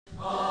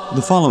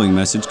The following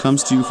message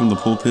comes to you from the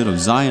pulpit of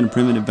Zion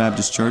Primitive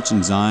Baptist Church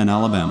in Zion,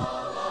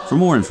 Alabama. For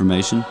more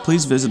information,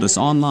 please visit us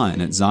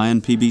online at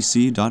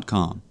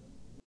zionpbc.com.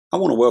 I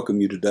want to welcome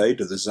you today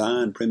to the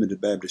Zion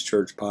Primitive Baptist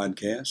Church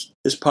podcast.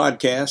 This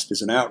podcast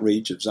is an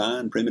outreach of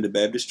Zion Primitive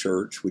Baptist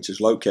Church, which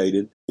is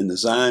located in the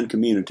Zion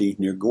community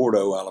near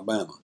Gordo,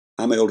 Alabama.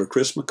 I'm Elder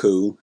Chris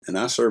McCool, and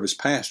I serve as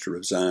pastor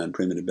of Zion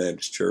Primitive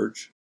Baptist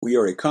Church. We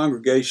are a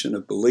congregation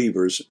of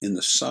believers in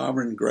the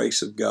sovereign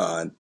grace of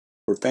God,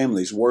 where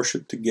families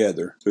worship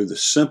together through the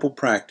simple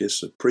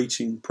practice of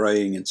preaching,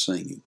 praying, and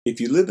singing. If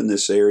you live in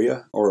this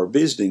area or are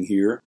visiting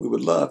here, we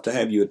would love to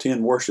have you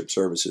attend worship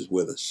services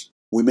with us.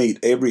 We meet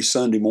every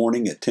Sunday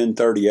morning at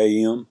 10:30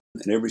 a.m.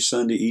 and every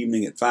Sunday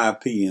evening at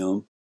 5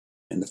 p.m.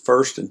 and the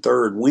first and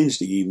third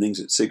Wednesday evenings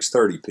at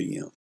 6:30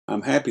 p.m.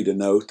 I'm happy to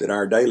note that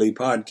our daily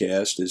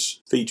podcast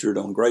is featured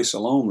on Grace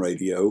Alone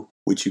Radio,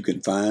 which you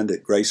can find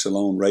at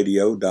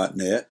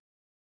gracealoneradio.net.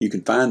 You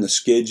can find the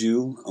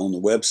schedule on the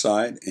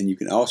website, and you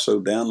can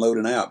also download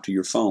an app to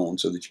your phone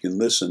so that you can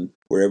listen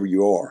wherever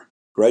you are.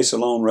 Grace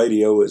Alone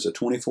Radio is a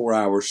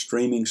 24-hour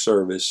streaming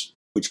service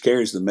which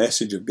carries the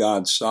message of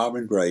God's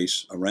sovereign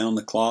grace around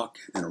the clock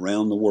and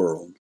around the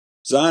world.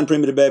 Zion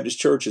Primitive Baptist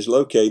Church is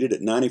located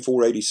at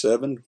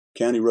 9487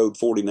 County Road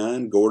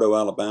 49, Gordo,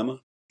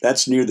 Alabama.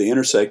 That's near the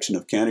intersection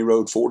of County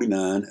Road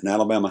 49 and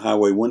Alabama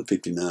Highway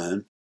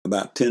 159.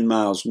 About 10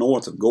 miles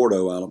north of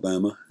Gordo,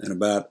 Alabama, and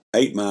about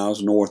 8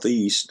 miles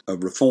northeast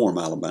of Reform,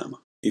 Alabama.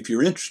 If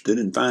you're interested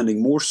in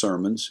finding more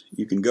sermons,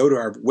 you can go to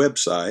our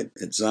website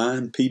at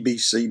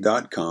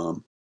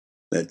zionpbc.com.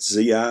 That's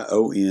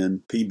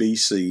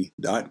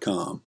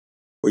zionpbc.com,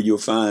 where you'll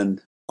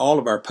find all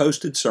of our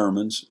posted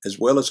sermons as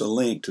well as a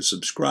link to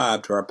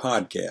subscribe to our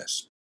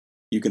podcast.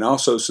 You can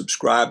also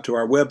subscribe to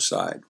our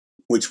website,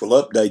 which will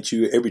update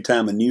you every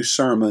time a new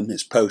sermon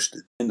is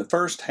posted. In the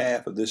first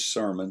half of this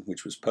sermon,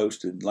 which was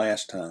posted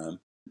last time,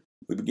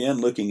 we began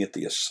looking at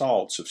the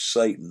assaults of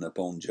Satan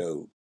upon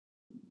Job.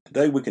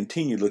 Today we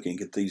continue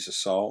looking at these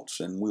assaults,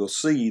 and we'll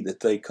see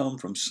that they come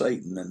from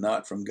Satan and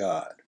not from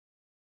God.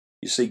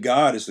 You see,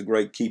 God is the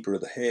great keeper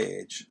of the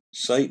hedge.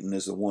 Satan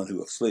is the one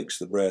who afflicts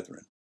the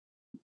brethren.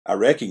 I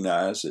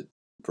recognize that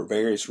for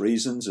various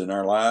reasons in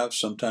our lives,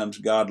 sometimes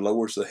God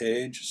lowers the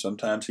hedge,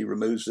 sometimes He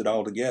removes it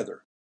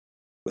altogether.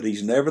 But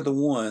He's never the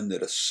one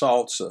that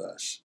assaults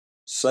us.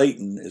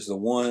 Satan is the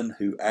one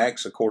who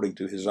acts according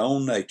to his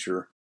own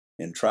nature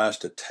and tries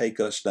to take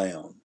us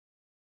down.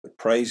 But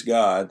praise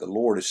God, the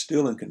Lord is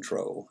still in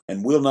control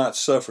and will not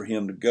suffer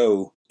him to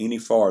go any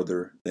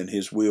farther than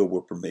His will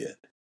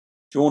permit.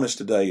 Join us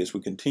today as we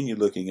continue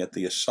looking at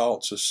the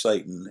assaults of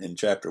Satan in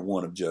chapter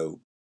 1 of Job.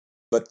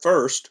 But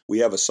first, we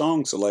have a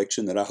song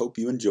selection that I hope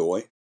you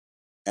enjoy.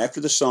 After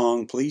the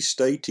song, please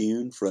stay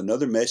tuned for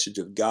another message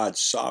of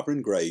God's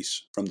sovereign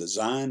grace from the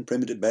Zion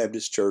Primitive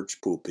Baptist Church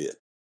pulpit.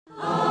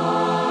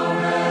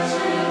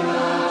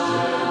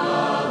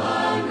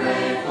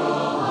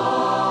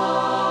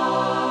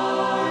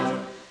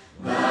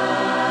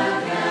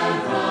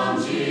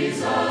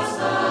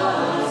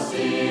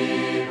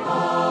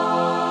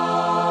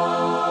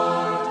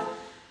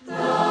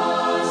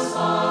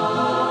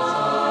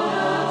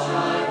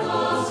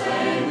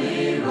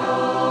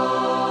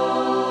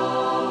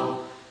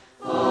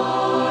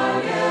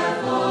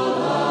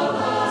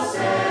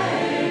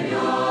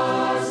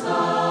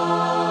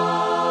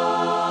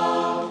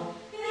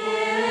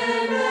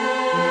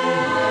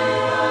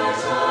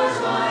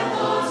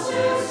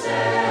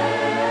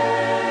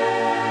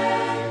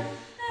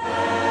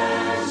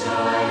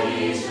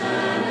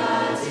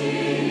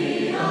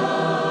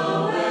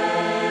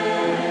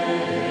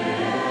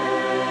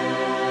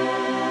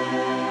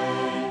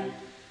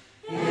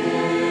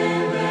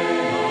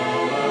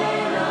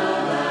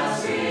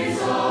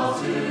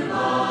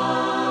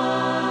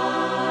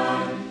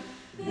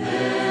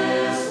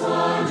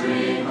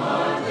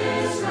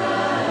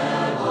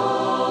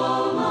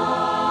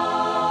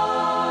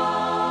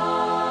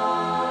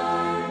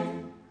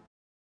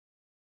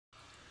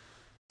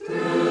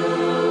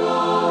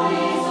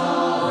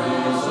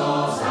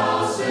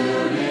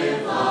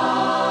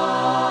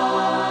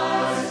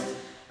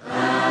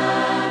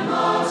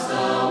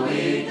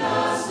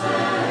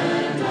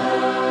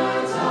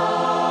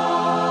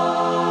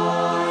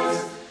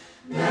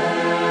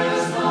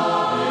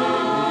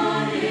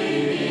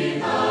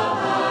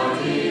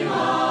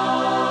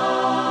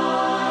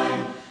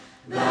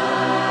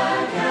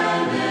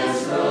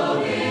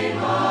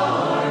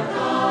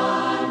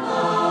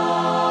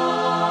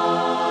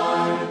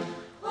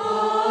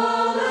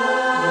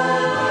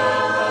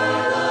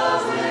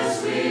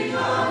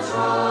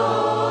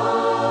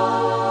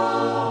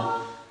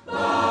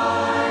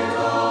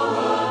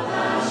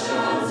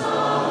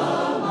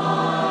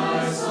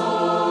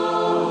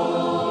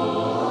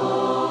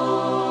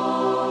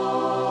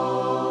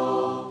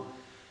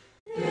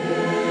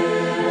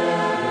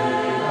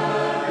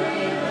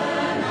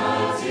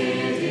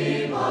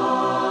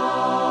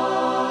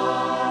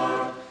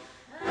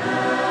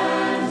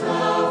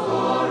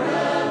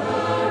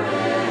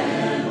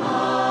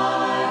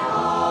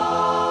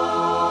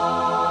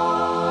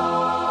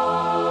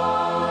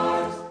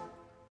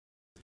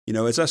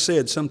 As I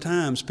said,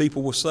 sometimes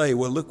people will say,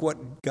 well, look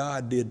what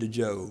God did to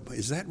Job.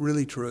 Is that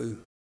really true?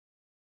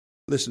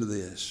 Listen to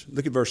this.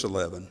 Look at verse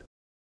 11.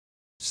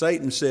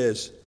 Satan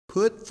says,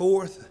 put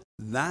forth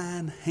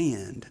thine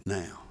hand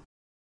now,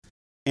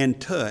 and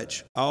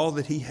touch all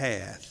that he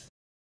hath,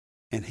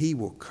 and he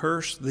will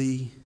curse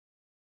thee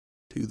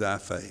to thy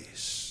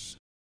face.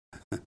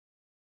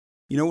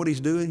 You know what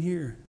he's doing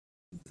here?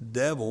 The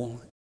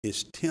devil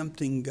is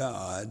tempting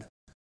God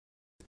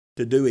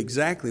to do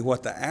exactly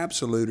what the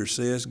absoluter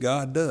says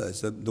God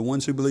does. The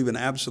ones who believe in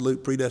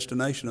absolute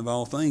predestination of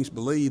all things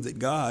believe that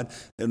God,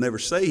 they'll never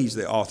say he's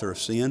the author of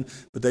sin,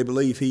 but they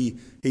believe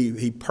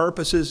he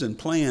purposes and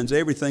plans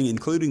everything,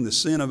 including the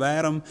sin of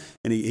Adam,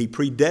 and he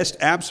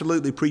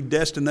absolutely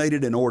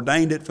predestinated and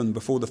ordained it from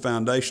before the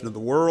foundation of the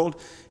world,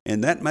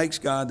 and that makes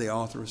God the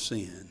author of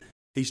sin.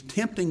 He's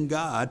tempting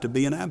God to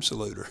be an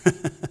absoluter.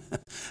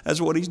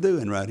 That's what he's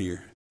doing right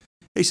here.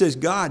 He says,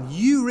 God,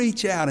 you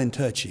reach out and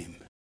touch him.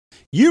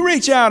 You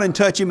reach out and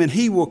touch him, and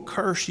he will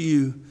curse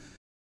you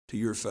to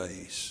your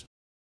face.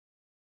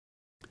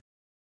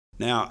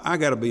 Now, I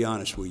got to be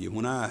honest with you.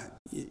 When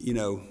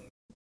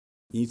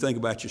you think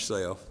about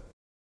yourself,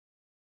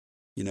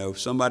 if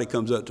somebody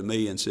comes up to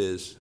me and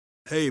says,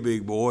 hey,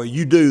 big boy,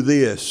 you do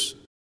this.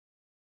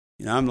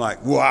 I'm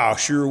like, well, I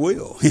sure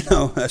will.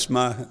 That's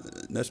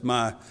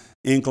my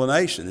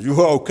inclination.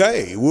 Well,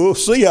 okay, we'll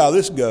see how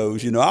this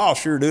goes. I'll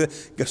sure do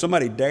it. Because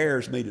somebody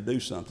dares me to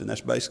do something.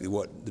 That's basically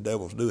what the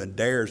devil's doing,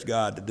 dares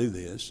God to do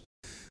this.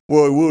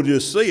 Well, we'll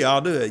just see. I'll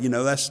do it.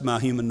 That's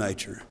my human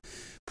nature.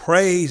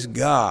 Praise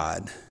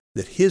God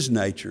that his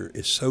nature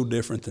is so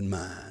different than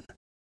mine.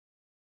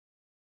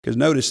 Because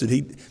notice that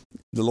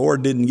the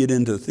Lord didn't get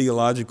into a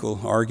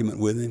theological argument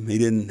with him. He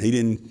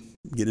didn't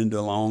get into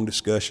a long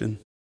discussion.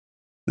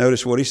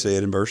 Notice what he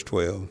said in verse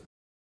 12.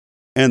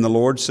 And the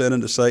Lord said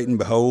unto Satan,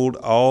 behold,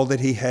 all that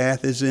he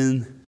hath is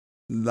in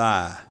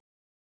thy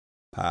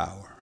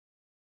power.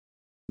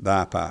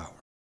 Thy power.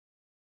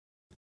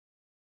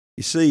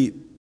 You see,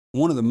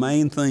 one of the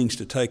main things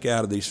to take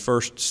out of these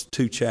first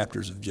 2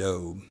 chapters of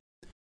Job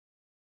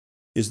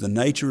is the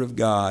nature of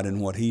God and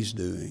what he's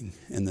doing,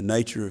 and the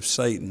nature of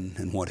Satan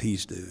and what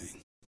he's doing.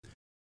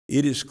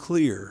 It is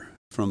clear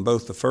from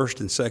both the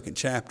first and second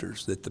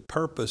chapters that the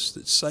purpose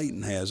that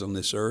Satan has on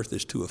this earth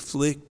is to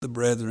afflict the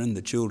brethren,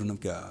 the children of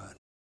God.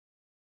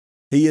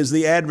 He is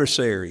the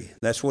adversary.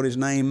 That's what his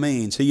name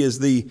means. He is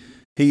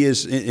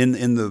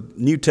in the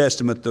New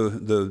Testament,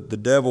 the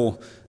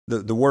devil,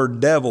 the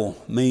word devil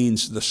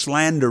means the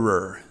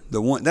slanderer.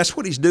 The one, that's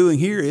what he's doing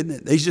here, isn't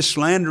it? He's just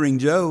slandering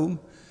Job.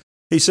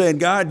 He's saying,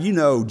 God,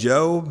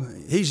 Job,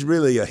 he's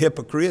really a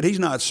hypocrite. He's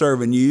not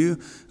serving you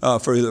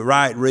for the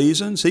right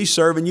reasons. He's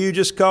serving you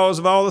just because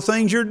of all the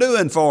things you're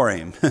doing for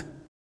him.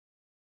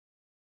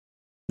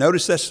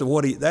 Notice that's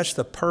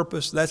the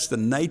purpose, that's the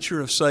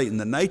nature of Satan.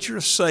 The nature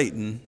of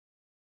Satan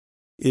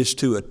is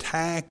to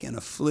attack and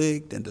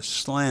afflict and to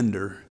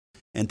slander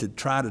and to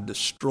try to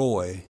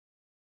destroy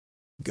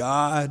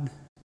God,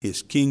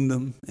 his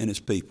kingdom, and his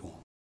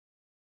people.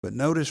 But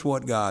notice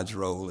what God's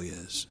role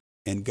is.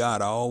 And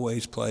God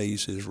always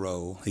plays his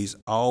role. He's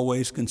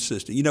always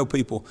consistent.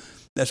 People,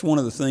 that's one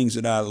of the things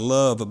that I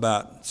love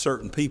about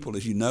certain people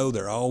is,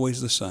 they're always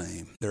the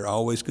same. They're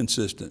always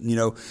consistent.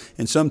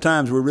 And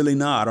sometimes we're really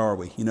not, are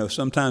we?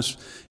 Sometimes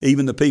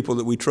even the people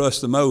that we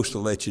trust the most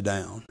will let you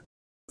down.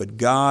 But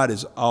God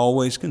is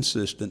always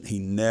consistent. He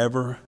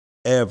never,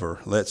 ever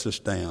lets us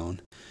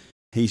down.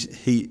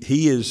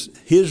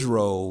 His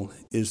role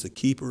is the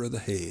keeper of the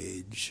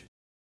hedge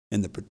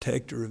and the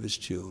protector of his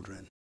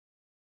children.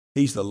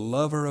 He's the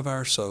lover of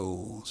our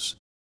souls.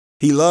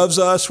 He loves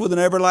us with an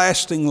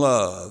everlasting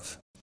love.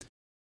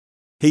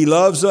 He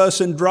loves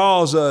us and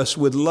draws us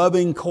with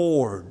loving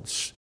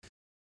cords.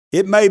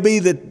 It may be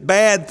that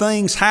bad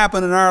things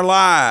happen in our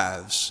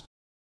lives.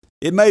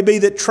 It may be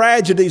that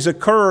tragedies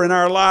occur in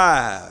our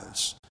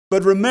lives.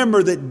 But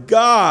remember that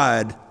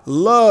God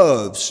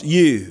loves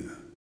you.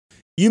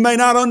 You may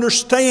not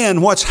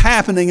understand what's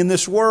happening in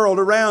this world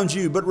around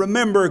you, but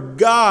remember,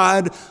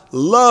 God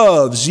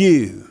loves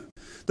you.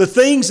 The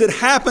things that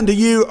happen to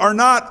you are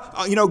not,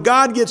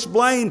 God gets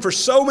blamed for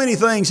so many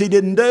things he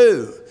didn't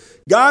do.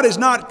 God is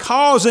not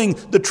causing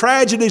the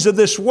tragedies of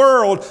this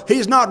world.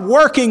 He's not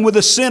working with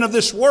the sin of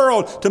this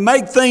world to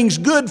make things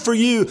good for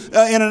you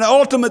in an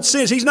ultimate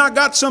sense. He's not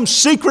got some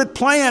secret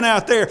plan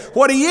out there.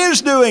 What he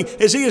is doing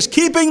is he is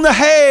keeping the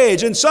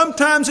hedge, and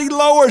sometimes he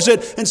lowers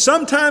it, and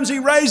sometimes he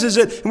raises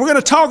it. And we're going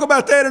to talk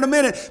about that in a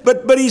minute.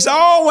 But he's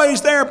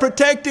always there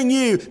protecting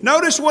you.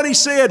 Notice what he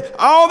said,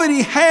 all that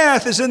he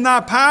hath is in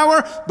thy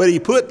power, but he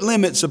put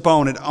limits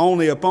upon it.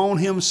 Only upon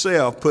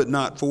himself put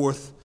not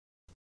forth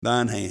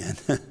thine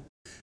hand.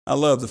 I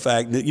love the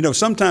fact that,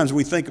 sometimes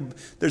we think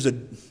there's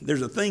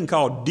a thing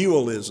called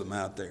dualism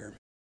out there.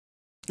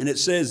 And it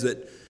says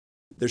that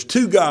there's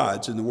 2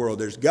 gods in the world.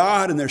 There's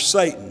God and there's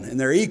Satan, and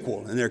they're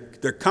equal, and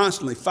they're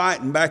constantly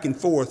fighting back and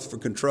forth for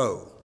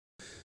control.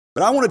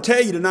 But I want to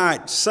tell you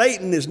tonight,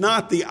 Satan is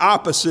not the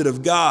opposite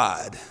of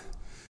God.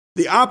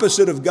 The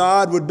opposite of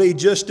God would be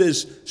just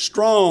as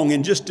strong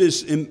and just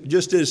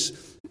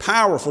as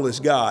powerful as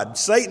God.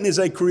 Satan is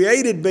a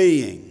created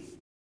being.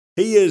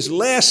 He is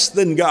less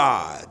than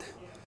God.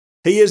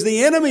 He is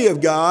the enemy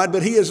of God,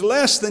 but he is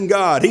less than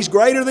God. He's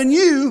greater than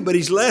you, but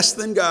he's less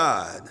than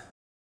God.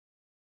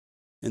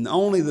 And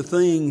only the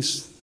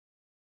things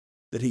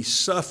that he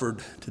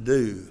suffered to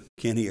do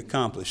can he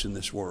accomplish in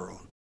this world.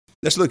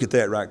 Let's look at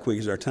that right quick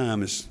as our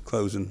time is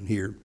closing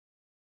here.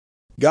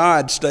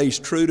 God stays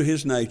true to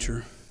his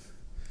nature.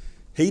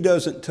 He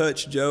doesn't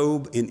touch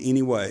Job in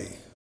any way.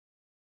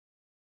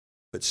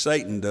 But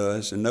Satan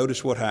does, and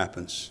notice what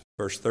happens.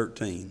 Verse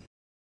 13.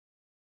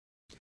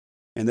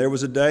 And there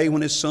was a day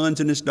when his sons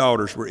and his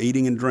daughters were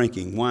eating and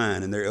drinking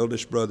wine in their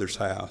eldest brother's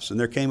house. And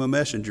there came a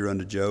messenger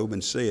unto Job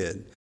and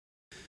said,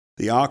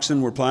 the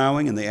oxen were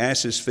plowing and the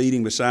asses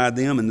feeding beside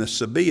them, and the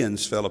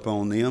Sabaeans fell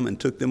upon them and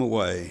took them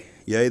away.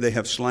 Yea, they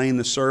have slain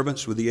the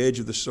servants with the edge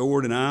of the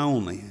sword, and I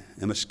only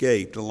am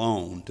escaped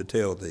alone to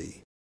tell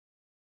thee.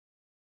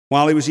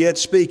 While he was yet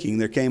speaking,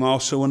 there came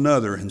also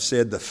another and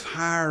said, the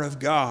fire of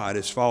God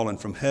is fallen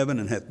from heaven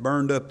and hath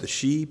burned up the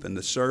sheep and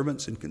the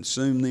servants and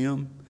consumed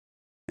them.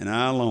 And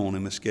I only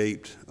am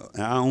escaped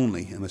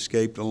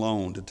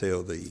alone to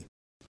tell thee.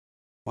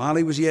 While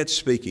he was yet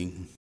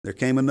speaking, there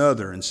came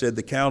another and said,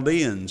 the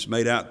Chaldeans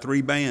made out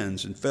 3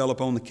 bands and fell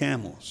upon the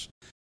camels,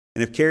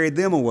 and have carried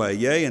them away,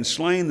 yea, and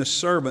slain the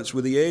servants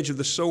with the edge of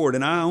the sword,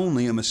 and I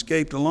only am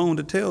escaped alone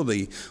to tell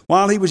thee.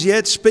 While he was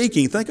yet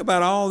speaking, think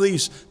about all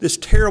this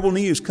terrible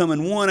news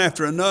coming one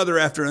after another,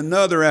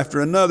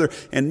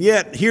 and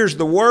yet here's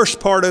the worst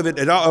part of it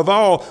of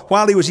all.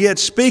 While he was yet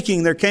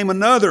speaking, there came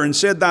another and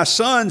said, thy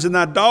sons and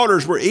thy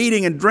daughters were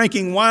eating and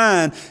drinking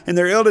wine in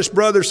their eldest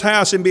brother's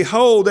house, and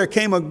behold, there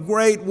came a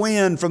great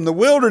wind from the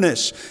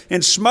wilderness,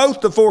 and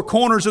smote the 4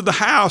 corners of the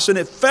house, and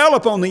it fell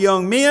upon the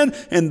young men,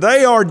 and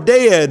they are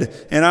dead.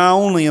 And I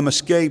only am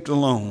escaped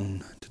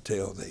alone to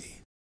tell thee.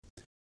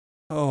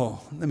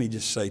 Oh, let me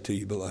just say to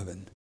you,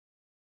 beloved,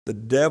 the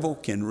devil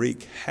can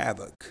wreak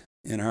havoc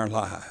in our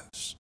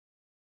lives.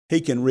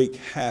 He can wreak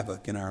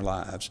havoc in our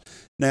lives.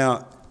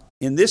 Now,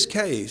 in this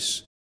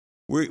case,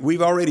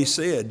 we've already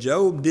said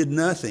Job did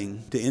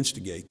nothing to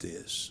instigate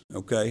this,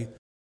 okay?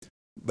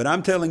 But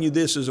I'm telling you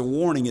this as a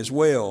warning as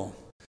well.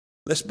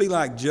 Let's be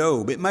like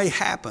Job. It may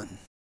happen,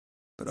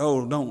 but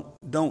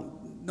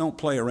don't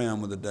play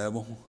around with the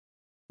devil.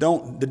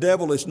 The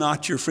devil is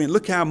not your friend.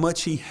 Look how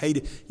much he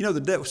hated. You know,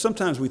 the devil.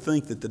 Sometimes we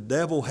think that the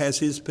devil has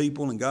his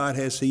people and God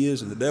has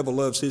his, and the devil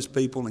loves his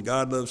people and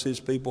God loves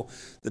his people.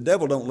 The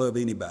devil don't love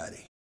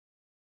anybody.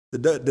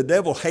 The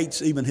devil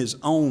hates even his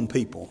own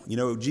people. You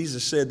know,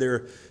 Jesus said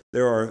there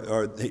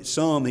are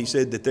some. He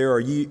said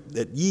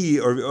that ye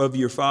are of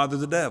your father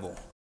the devil.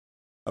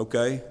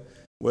 Okay.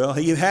 Well,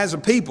 he has a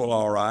people,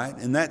 all right,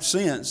 in that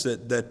sense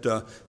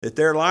that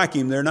they're like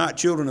him. They're not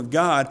children of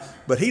God,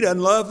 but he doesn't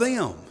love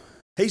them.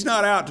 He's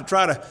not out to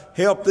try to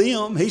help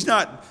them. He's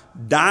not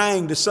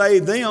dying to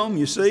save them,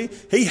 you see.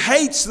 He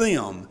hates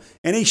them,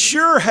 and he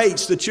sure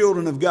hates the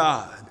children of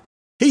God.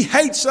 He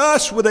hates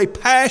us with a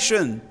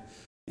passion,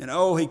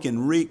 and he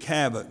can wreak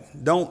havoc.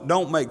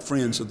 Don't make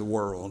friends of the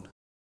world.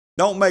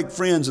 Don't make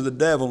friends of the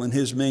devil and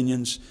his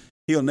minions.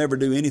 He'll never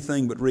do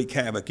anything but wreak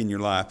havoc in your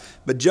life.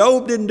 But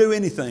Job didn't do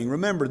anything.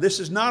 Remember, this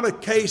is not a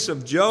case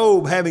of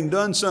Job having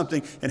done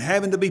something and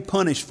having to be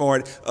punished for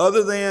it,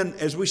 other than,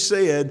 as we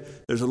said,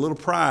 there's a little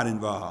pride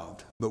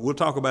involved. But we'll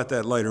talk about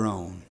that later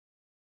on.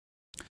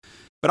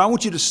 But I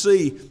want you to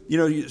see,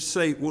 you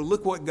say, well,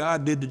 look what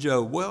God did to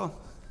Job. Well,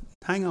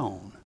 hang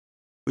on.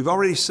 We've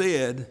already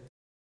said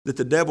that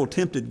the devil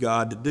tempted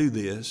God to do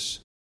this,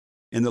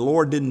 and the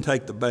Lord didn't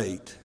take the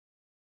bait.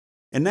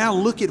 And now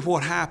look at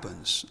what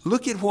happens.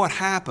 Look at what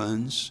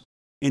happens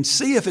and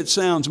see if it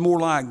sounds more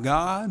like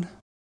God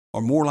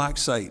or more like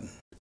Satan.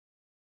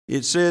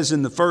 It says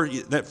in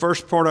that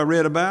first part I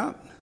read about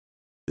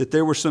that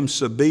there were some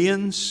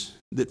Sabaeans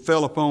that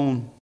fell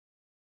upon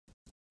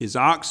his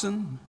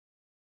oxen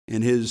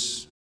and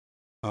his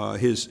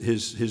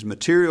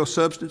material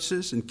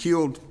substances and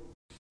killed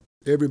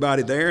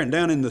everybody there. And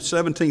down in the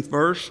 17th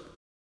verse,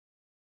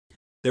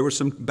 there were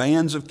some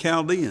bands of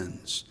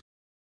Chaldeans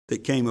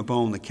that came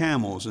upon the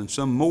camels and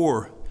some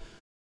more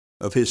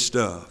of his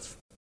stuff.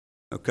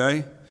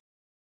 Okay?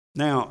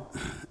 Now,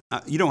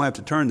 you don't have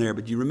to turn there,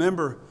 but you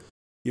remember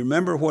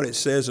what it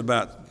says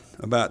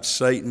about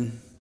Satan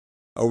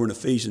over in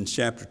Ephesians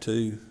chapter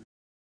 2?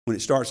 When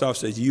it starts off, it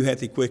says, you hath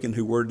he quickened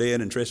who were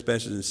dead in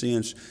trespasses and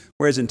sins,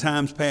 whereas in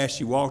times past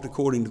you walked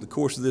according to the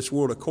course of this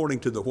world, according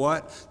to the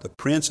what? The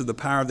prince of the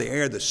power of the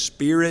air, the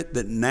spirit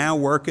that now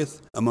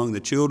worketh among the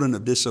children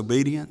of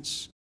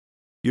disobedience.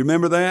 You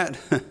remember that?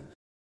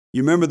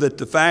 You remember that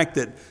the fact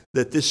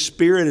that this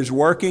spirit is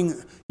working,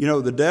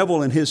 the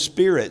devil and his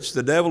spirits,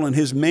 the devil and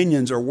his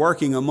minions are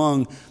working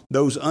among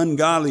those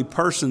ungodly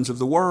persons of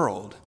the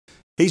world.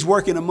 He's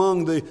working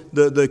among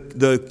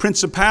the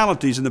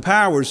principalities and the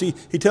powers. He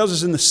tells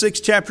us in the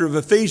 6th chapter of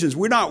Ephesians,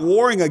 we're not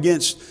warring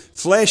against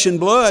flesh and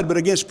blood, but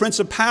against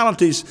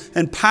principalities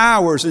and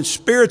powers and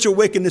spiritual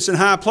wickedness in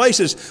high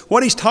places.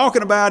 What he's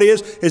talking about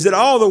is that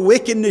all the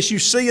wickedness you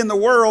see in the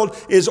world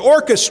is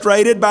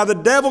orchestrated by the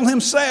devil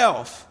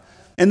himself.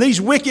 And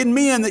these wicked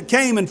men that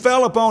came and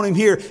fell upon him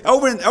here,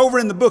 over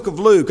in the book of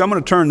Luke, I'm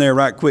going to turn there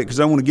right quick because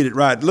I want to get it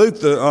right. Luke,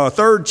 the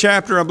third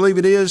chapter, I believe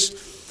it is,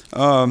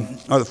 or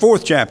the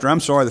fourth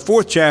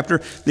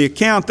chapter, the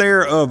account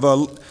there of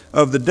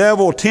the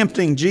devil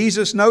tempting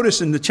Jesus. Notice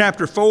in the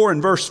chapter 4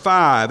 and verse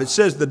 5, it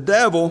says, the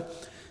devil,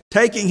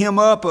 taking him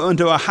up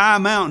unto a high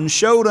mountain,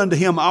 showed unto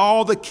him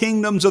all the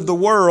kingdoms of the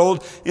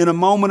world in a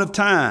moment of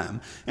time.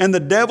 And the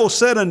devil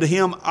said unto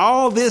him,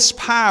 all this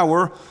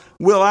power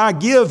will I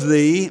give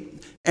thee,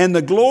 and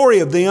the glory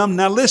of them.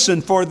 Now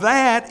listen, for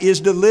that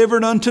is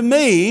delivered unto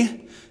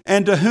me,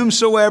 and to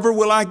whomsoever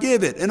will I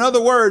give it. In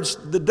other words,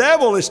 the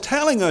devil is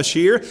telling us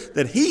here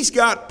that he's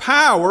got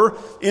power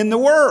in the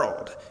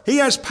world. He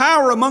has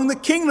power among the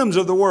kingdoms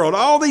of the world.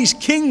 All these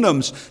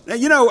kingdoms. Now,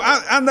 you know,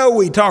 I know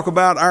we talk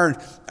about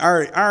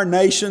our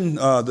nation,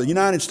 the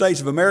United States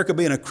of America,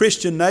 being a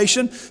Christian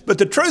nation. But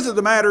the truth of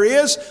the matter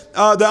is,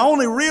 the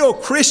only real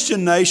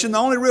Christian nation, the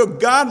only real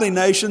godly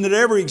nation that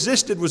ever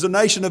existed was the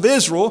nation of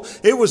Israel.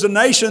 It was a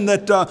nation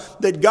that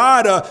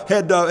God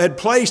had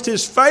placed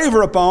His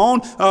favor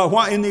upon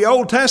in the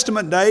Old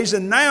Testament days.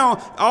 And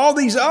now all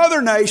these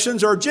other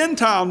nations are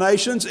Gentile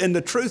nations. And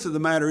the truth of the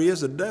matter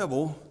is, the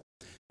devil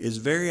is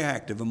very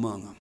active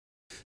among them.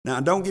 Now,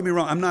 don't get me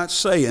wrong. I'm not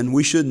saying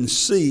we shouldn't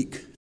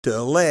seek to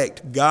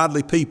elect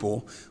godly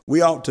people.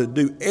 We ought to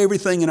do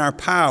everything in our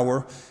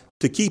power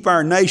to keep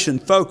our nation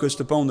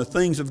focused upon the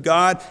things of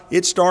God.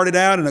 It started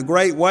out in a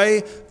great way,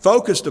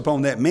 focused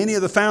upon that. Many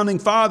of the founding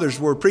fathers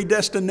were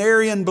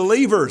predestinarian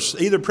believers,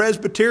 either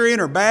Presbyterian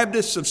or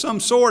Baptists of some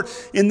sort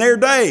in their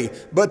day.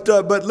 But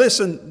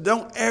listen,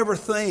 don't ever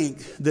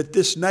think that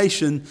this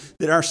nation,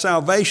 that our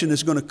salvation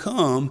is going to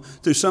come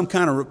through some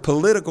kind of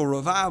political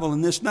revival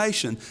in this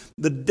nation.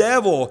 The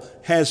devil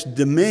has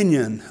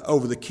dominion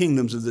over the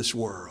kingdoms of this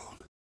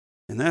world.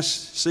 And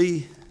that's,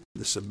 the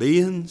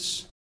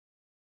Sabaeans,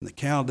 and the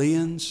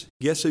Chaldeans,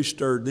 guess who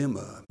stirred them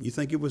up? You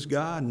think it was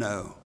God?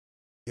 No.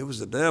 It was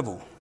the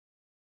devil.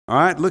 All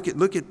right, look at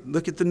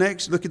the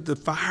next, look at the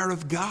fire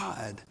of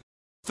God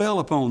fell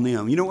upon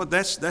them. You know what?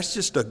 That's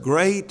just a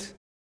great,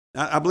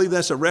 I believe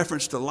that's a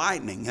reference to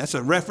lightning. That's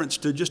a reference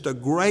to just a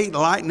great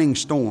lightning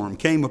storm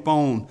came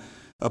upon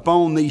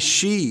these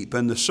sheep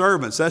and the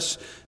servants. That's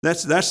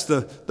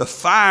the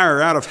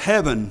fire out of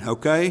heaven,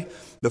 okay?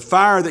 The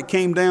fire that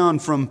came down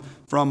from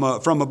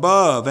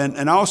above,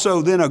 and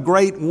also then a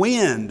great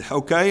wind,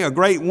 okay? A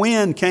great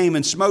wind came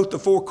and smote the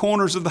four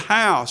corners of the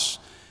house.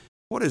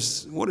 What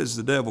is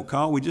the devil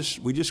called? We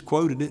just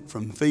quoted it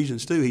from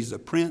Ephesians 2. He's the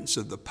prince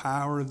of the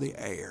power of the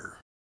air.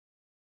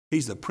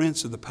 He's the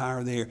prince of the power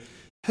of the air.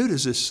 Who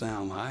does this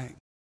sound like?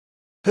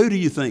 Who do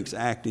you think's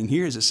acting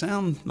here? Does it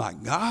sound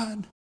like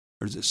God,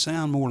 or does it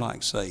sound more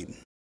like Satan?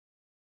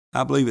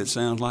 I believe it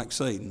sounds like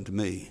Satan to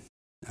me.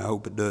 I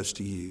hope it does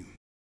to you.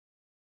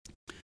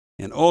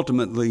 And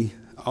ultimately,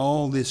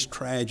 all this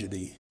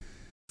tragedy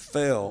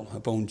fell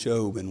upon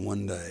Job in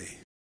one day.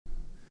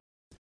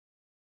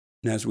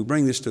 Now, as we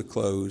bring this to a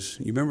close,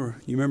 you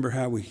remember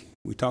how we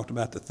talked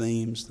about the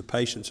themes, the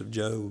patience of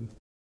Job,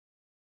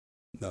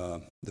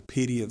 the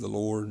pity of the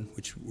Lord,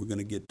 which we're going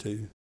to get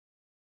to,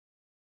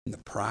 and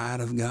the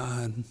pride of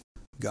God,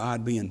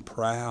 God being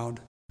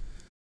proud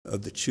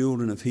of the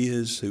children of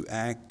His who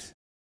act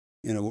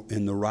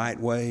in the right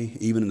way,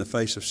 even in the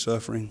face of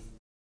suffering.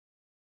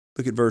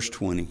 Look at verse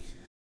 20.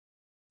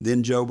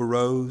 Then Job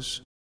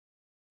arose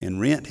and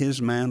rent his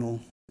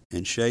mantle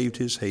and shaved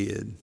his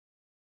head.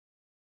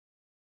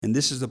 And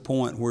this is the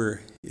point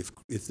where, if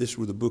this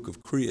were the book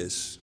of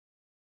Chris,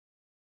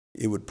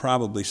 it would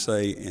probably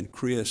say, and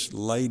Chris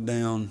laid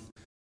down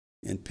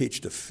and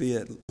pitched a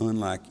fit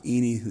unlike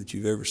any that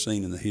you've ever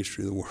seen in the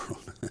history of the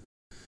world,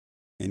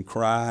 and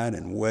cried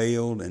and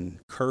wailed and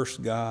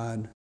cursed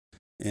God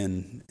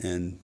and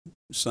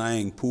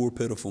sang, "Poor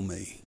pitiful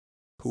me,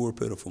 poor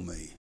pitiful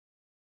me."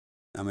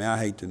 I mean, I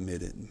hate to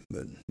admit it,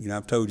 but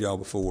I've told y'all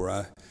before,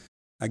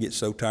 I get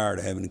so tired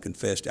of having to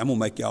confess. I'm going to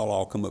make y'all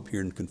all come up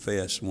here and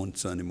confess one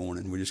Sunday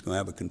morning. We're just going to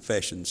have a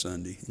confession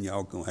Sunday, and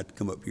y'all going to have to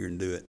come up here and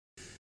do it.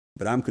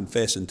 But I'm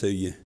confessing to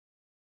you,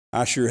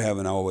 I sure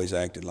haven't always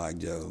acted like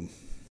Job.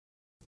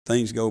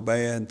 Things go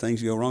bad,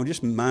 things go wrong,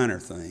 just minor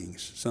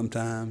things.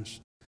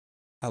 Sometimes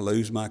I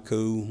lose my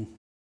cool.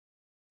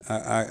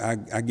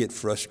 I get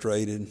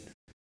frustrated,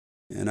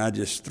 and I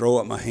just throw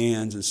up my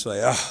hands and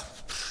say,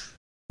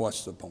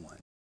 what's the point?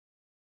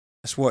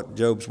 That's what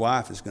Job's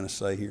wife is going to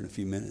say here in a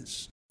few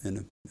minutes,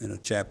 in a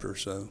chapter or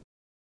so.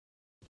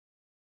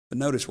 But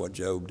notice what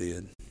Job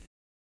did.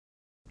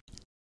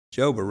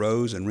 Job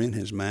arose and rent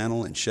his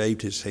mantle and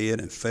shaved his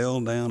head and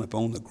fell down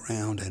upon the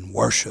ground and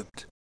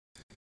worshipped.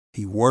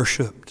 He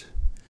worshipped.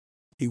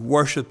 He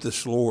worshipped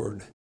this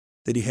Lord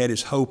that he had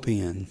his hope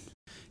in.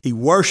 He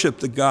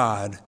worshipped the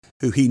God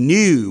who he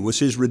knew was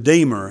his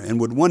Redeemer and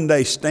would one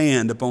day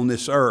stand upon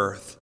this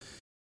earth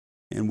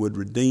and would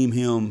redeem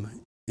him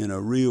in a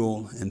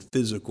real and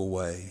physical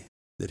way,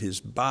 that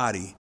his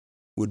body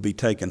would be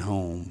taken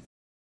home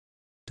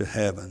to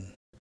heaven.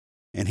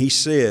 And he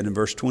said in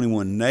verse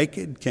 21,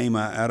 "Naked came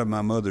I out of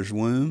my mother's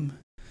womb,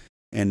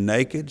 and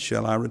naked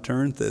shall I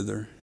return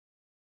thither.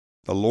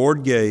 The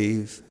Lord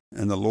gave,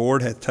 and the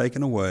Lord hath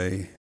taken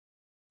away.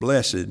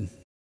 Blessed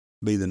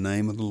be the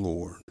name of the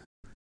Lord.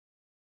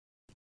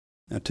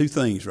 Now, two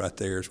things right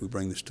there as we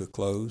bring this to a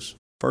close.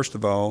 First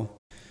of all,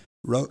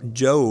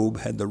 Job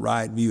had the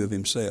right view of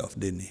himself,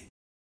 didn't he?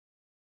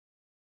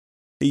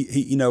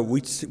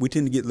 We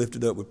tend to get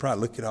lifted up. We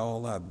probably look at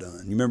all I've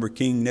done. You remember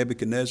King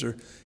Nebuchadnezzar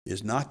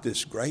is not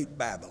this great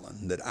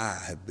Babylon that I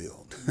have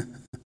built.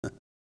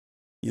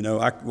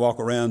 I walk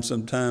around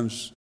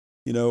sometimes,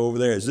 over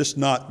there. Is this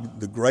not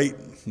the great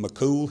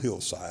McCool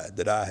hillside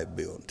that I have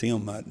built?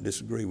 Tim might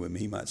disagree with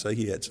me. He might say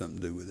he had something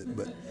to do with it.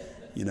 But,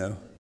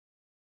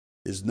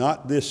 is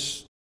not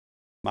this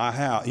my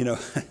house?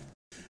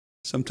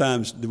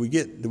 Sometimes do we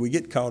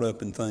get caught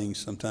up in things,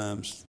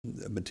 sometimes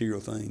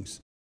material things?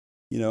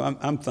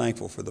 I'm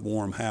thankful for the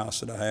warm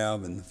house that I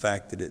have and the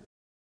fact that it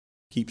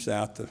keeps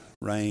out the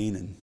rain.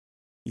 And,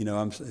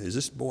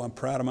 I'm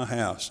proud of my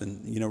house.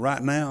 And,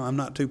 right now I'm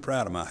not too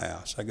proud of my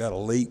house. I got a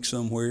leak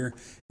somewhere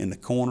in the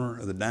corner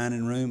of the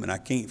dining room and I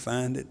can't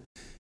find it.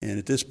 And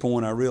at this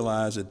point I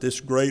realize that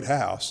this great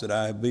house that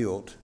I have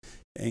built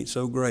ain't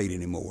so great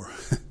anymore.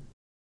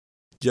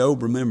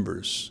 Job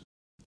remembers,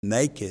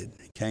 naked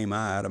came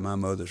I out of my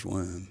mother's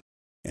womb,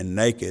 and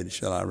naked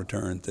shall I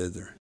return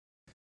thither.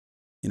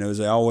 As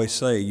they always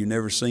say, you've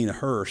never seen a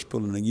hearse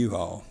pulling a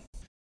U-Haul.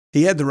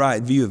 He had the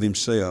right view of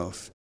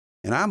himself.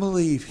 And I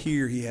believe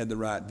here he had the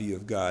right view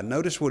of God.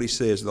 Notice what he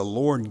says, the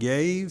Lord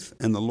gave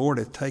and the Lord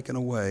hath taken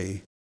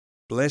away.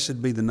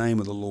 Blessed be the name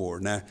of the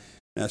Lord. Now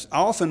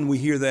often we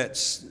hear that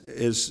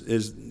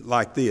is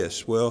like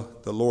this. Well,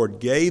 the Lord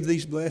gave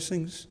these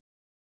blessings.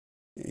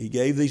 He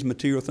gave these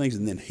material things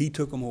and then he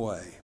took them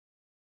away.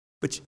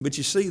 But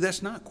you see,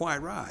 that's not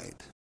quite right.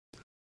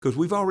 Because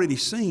we've already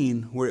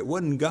seen where it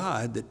wasn't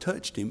God that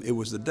touched him, it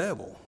was the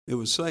devil, it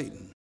was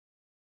Satan.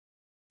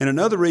 And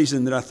another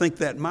reason that I think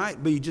that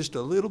might be just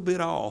a little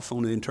bit off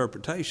on the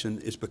interpretation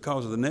is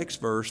because of the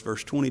next verse,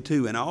 verse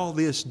 22. And all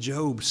this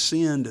Job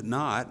sinned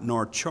not,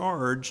 nor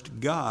charged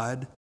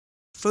God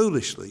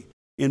foolishly.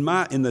 In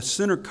the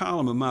center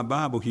column of my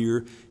Bible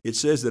here, it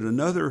says that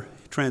another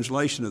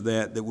translation of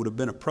that would have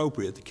been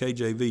appropriate, the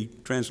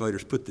KJV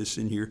translators put this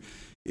in here,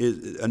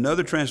 is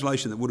another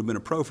translation that would have been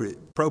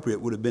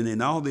appropriate would have been,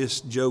 in all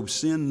this Job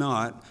sinned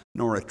not,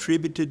 nor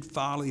attributed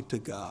folly to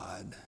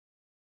God.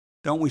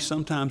 Don't we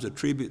sometimes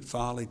attribute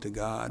folly to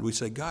God? We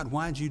say, God,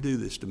 why'd you do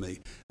this to me?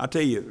 I'll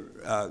tell you,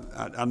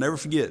 I'll never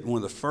forget,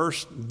 one of the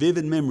first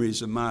vivid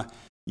memories of my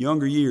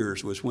younger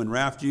years was when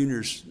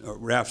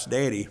Ralph's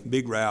daddy,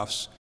 Big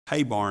Ralph's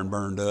hay barn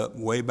burned up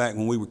way back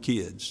when we were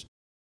kids.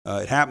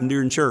 It happened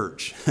during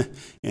church,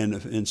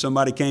 and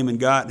somebody came and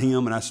got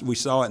him, and we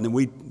saw it, and then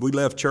we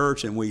left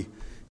church, and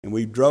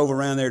we drove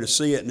around there to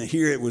see it, and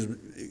here it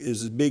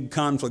was a big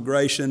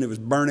conflagration. It was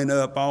burning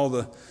up all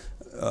the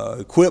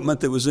equipment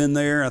that was in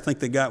there. I think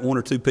they got one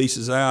or two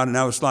pieces out, and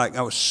I was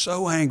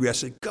so angry. I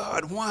said,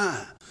 God,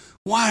 why?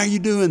 Why are you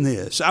doing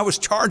this? I was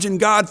charging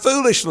God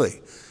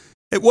foolishly.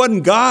 It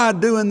wasn't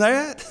God doing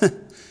that.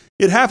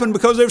 It happened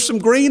because there was some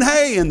green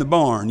hay in the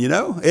barn,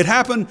 It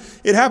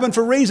happened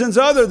for reasons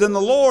other than the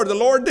Lord. The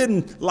Lord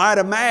didn't light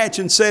a match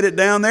and set it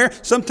down there.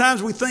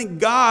 Sometimes we think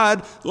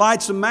God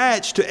lights a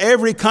match to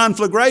every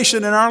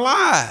conflagration in our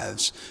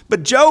lives.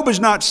 But Job is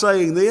not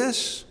saying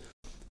this.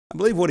 I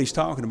believe what he's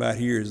talking about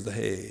here is the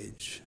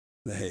hedge.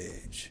 The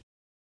hedge.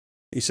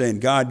 He's saying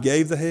God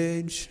gave the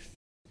hedge,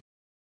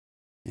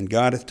 and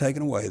God hath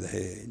taken away the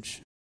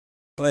hedge.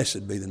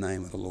 Blessed be the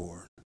name of the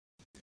Lord.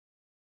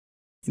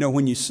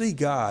 When you see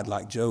God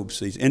like Job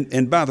sees,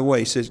 and by the way,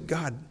 he says,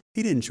 God,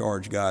 he didn't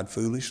charge God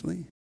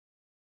foolishly.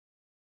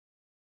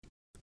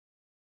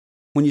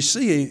 When you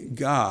see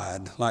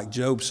God like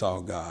Job saw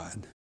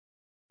God,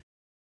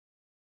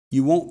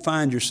 you won't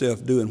find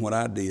yourself doing what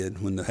I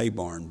did when the hay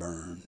barn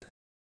burned.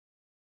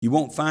 You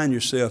won't find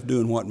yourself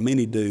doing what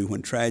many do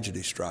when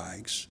tragedy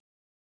strikes.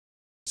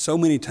 So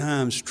many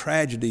times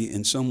tragedy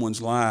in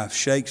someone's life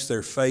shakes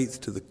their faith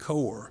to the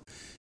core.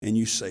 And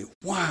you say,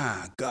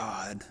 why,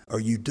 God, are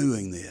you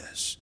doing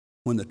this?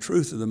 When the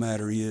truth of the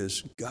matter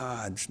is,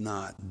 God's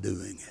not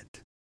doing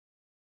it.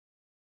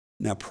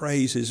 Now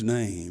praise his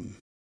name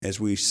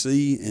as we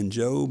see in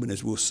Job and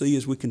as we'll see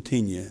as we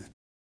continue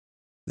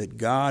that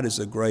God is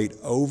a great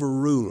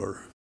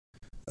overruler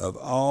of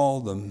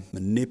all the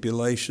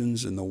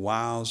manipulations and the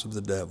wiles of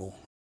the devil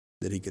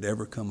that he could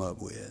ever come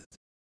up with.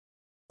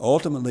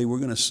 Ultimately, we're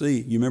going to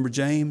see, you remember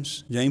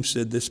James? James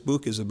said this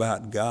book is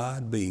about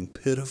God being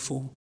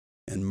pitiful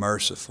and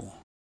merciful.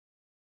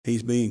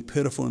 He's being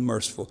pitiful and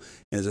merciful.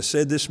 And as I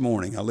said this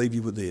morning, I'll leave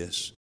you with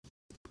this.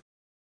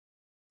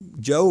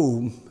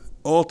 Job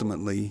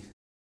ultimately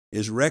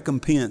is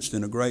recompensed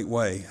in a great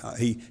way.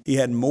 He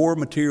had more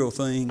material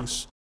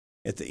things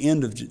at the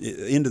end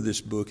of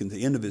this book and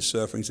the end of his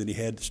sufferings than he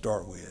had to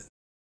start with.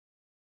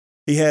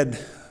 He had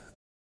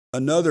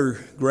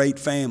another great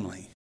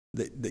family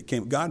that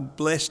came. God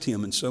blessed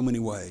him in so many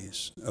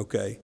ways,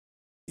 okay?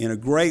 In a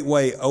great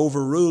way,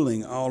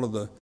 overruling all of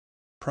the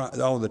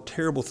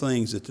terrible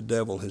things that the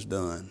devil has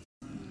done.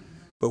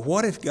 But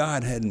what if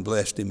God hadn't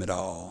blessed him at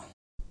all?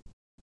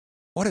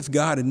 What if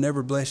God had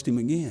never blessed him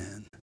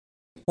again?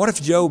 What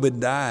if Job had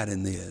died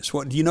in this?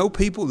 Do you know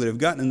people that have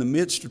gotten in the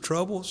midst of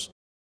troubles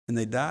and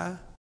they die?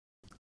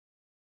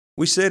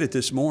 We said it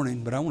this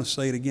morning, but I want to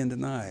say it again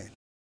tonight.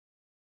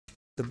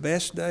 The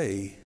best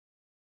day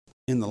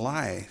in the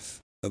life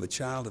of a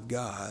child of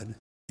God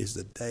is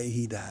the day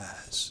he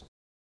dies.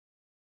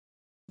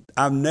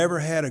 I've never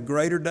had a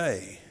greater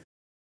day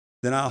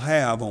than I'll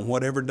have on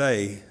whatever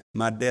day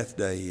my death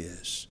day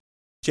is.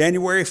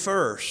 January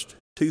 1st,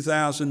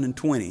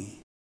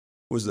 2020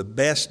 was the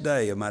best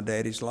day of my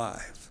daddy's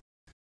life.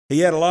 He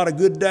had a lot of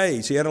good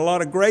days. He had a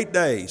lot of great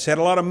days. Had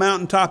a lot of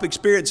mountaintop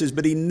experiences,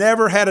 but he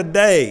never had a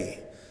day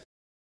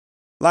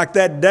like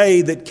that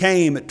day that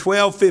came at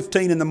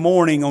 12:15 in the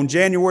morning on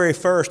January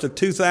 1st of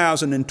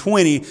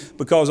 2020,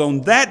 because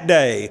on that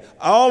day,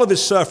 all of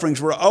his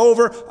sufferings were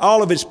over,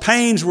 all of his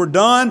pains were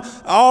done,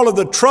 all of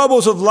the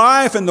troubles of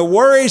life and the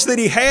worries that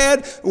he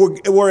had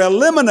were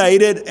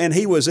eliminated, and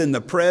he was in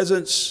the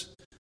presence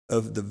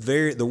of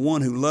the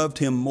one who loved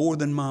him more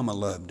than Mama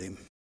loved him,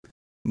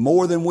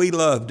 more than we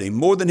loved him,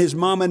 more than his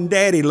mama and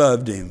daddy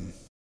loved him.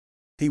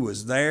 He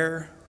was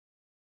there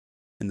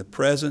in the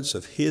presence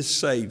of his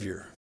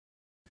Savior.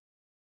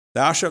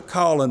 Thou shalt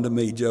call unto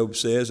me, Job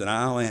says, and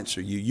I'll answer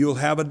you. You'll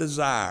have a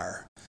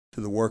desire to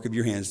the work of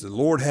your hands. The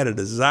Lord had a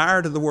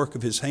desire to the work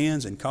of his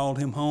hands and called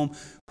him home.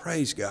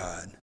 Praise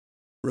God.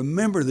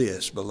 Remember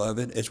this,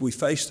 beloved, as we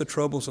face the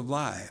troubles of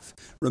life.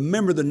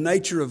 Remember the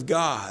nature of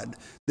God,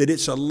 that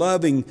it's a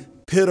loving,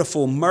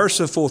 pitiful,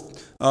 merciful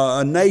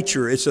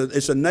nature. It's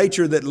a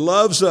nature that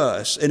loves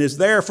us and is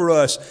there for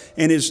us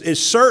and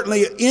is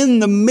certainly in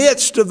the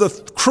midst of the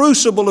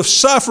crucible of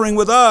suffering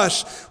with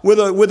us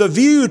with a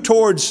view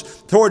towards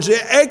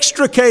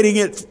extricating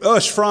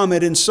us from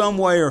it in some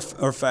way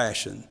or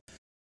fashion,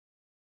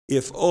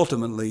 if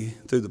ultimately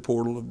through the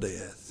portal of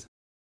death.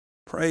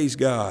 Praise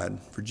God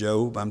for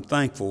Job. I'm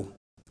thankful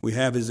we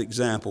have his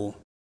example.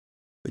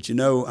 But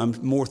I'm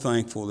more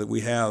thankful that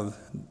we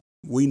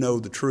know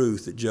the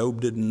truth that Job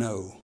didn't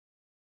know.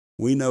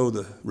 We know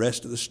the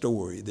rest of the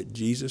story, that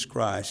Jesus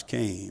Christ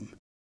came.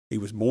 He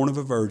was born of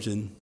a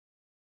virgin.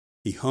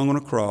 He hung on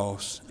a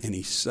cross, and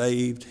he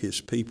saved his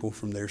people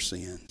from their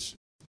sins.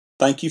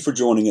 Thank you for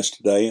joining us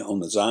today on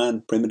the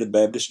Zion Primitive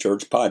Baptist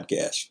Church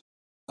podcast.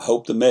 I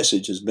hope the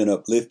message has been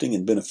uplifting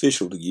and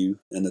beneficial to you,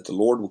 and that the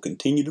Lord will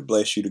continue to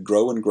bless you to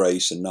grow in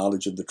grace and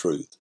knowledge of the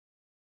truth.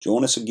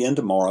 Join us again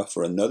tomorrow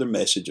for another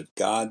message of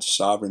God's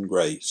sovereign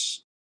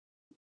grace.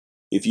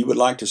 If you would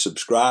like to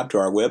subscribe to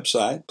our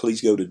website,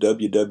 please go to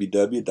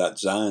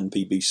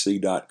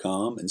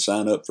www.zionpbc.com and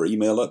sign up for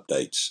email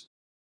updates.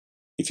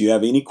 If you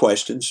have any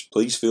questions,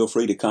 please feel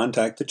free to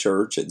contact the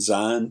church at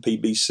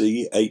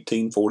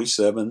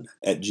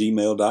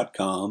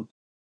zionpbc1847@gmail.com.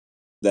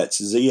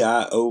 That's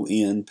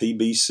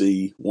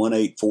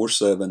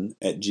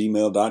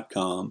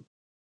zionpbc1847@gmail.com.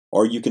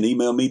 Or you can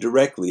email me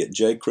directly at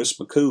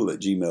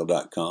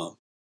jchrismccool@gmail.com.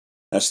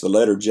 That's the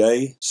letter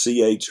J,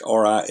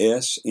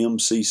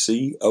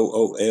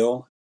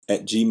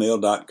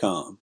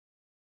 CHRISMCCOOL@gmail.com.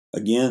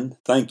 Again,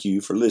 thank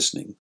you for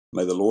listening.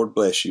 May the Lord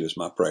bless you is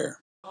my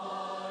prayer.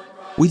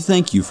 We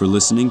thank you for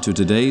listening to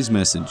today's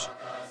message.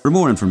 For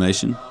more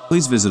information,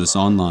 please visit us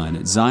online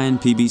at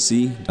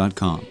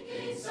zionpbc.com.